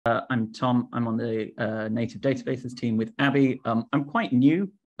I'm Tom. I'm on the native databases team with Abby. I'm quite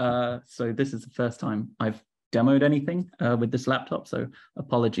new, so this is the first time I've demoed anything with this laptop, so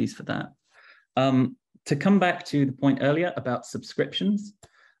apologies for that. To come back to the point earlier about subscriptions,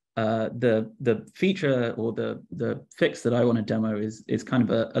 the feature or the fix that I want to demo is kind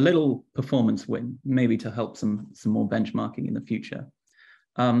of a little performance win, maybe to help some more benchmarking in the future.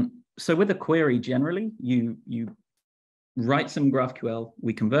 So with a query generally, you write some GraphQL,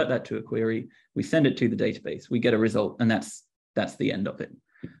 we convert that to a query, we send it to the database, we get a result, and that's the end of it.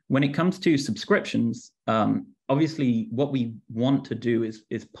 When it comes to subscriptions, obviously what we want to do is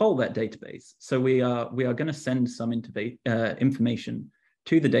poll that database. So we are going to send some information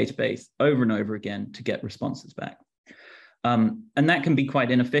to the database over and over again to get responses back. And that can be quite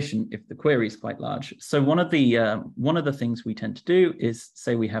inefficient if the query is quite large. So one of the things we tend to do is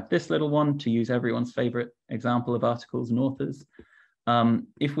say we have this little one, to use everyone's favorite example of articles and authors.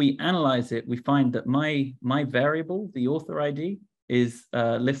 If we analyze it, we find that my variable, the author ID, is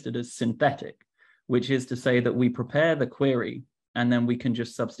listed as synthetic, which is to say that we prepare the query and then we can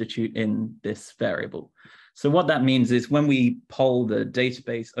just substitute in this variable. So what that means is when we poll the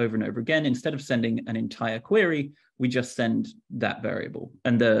database over and over again, instead of sending an entire query, we just send that variable,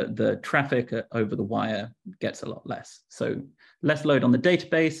 and the traffic over the wire gets a lot less. So less load on the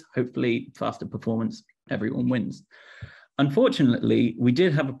database, hopefully faster performance, everyone wins. Unfortunately, we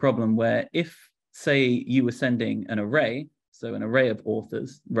did have a problem where if, say, you were sending an array, so an array of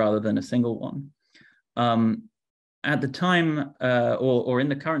authors rather than a single one, at the time or in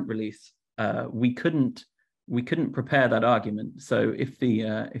the current release, we couldn't prepare that argument. So if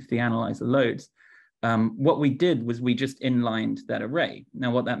the analyzer loads, what we did was we just inlined that array.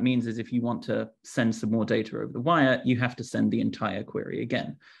 Now, what that means is if you want to send some more data over the wire, you have to send the entire query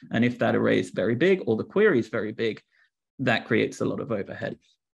again. And if that array is very big or the query is very big, that creates a lot of overhead.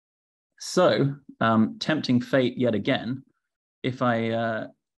 So tempting fate yet again, if I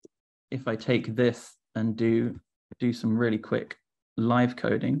take this and do some really quick live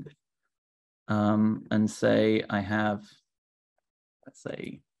coding and say I have, let's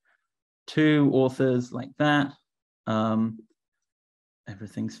say, 2 authors like that,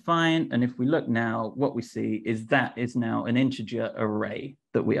 everything's fine. And if we look now, what we see is that is now an integer array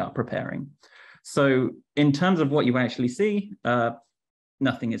that we are preparing. So in terms of what you actually see,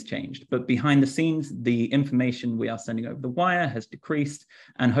 nothing has changed. But behind the scenes, the information we are sending over the wire has decreased.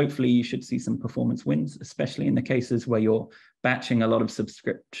 And hopefully you should see some performance wins, especially in the cases where you're batching a lot of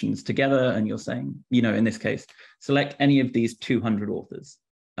subscriptions together and you're saying, in this case, select any of these 200 authors.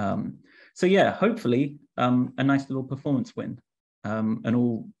 So yeah, hopefully a nice little performance win, and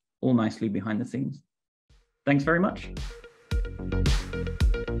all nicely behind the scenes. Thanks very much.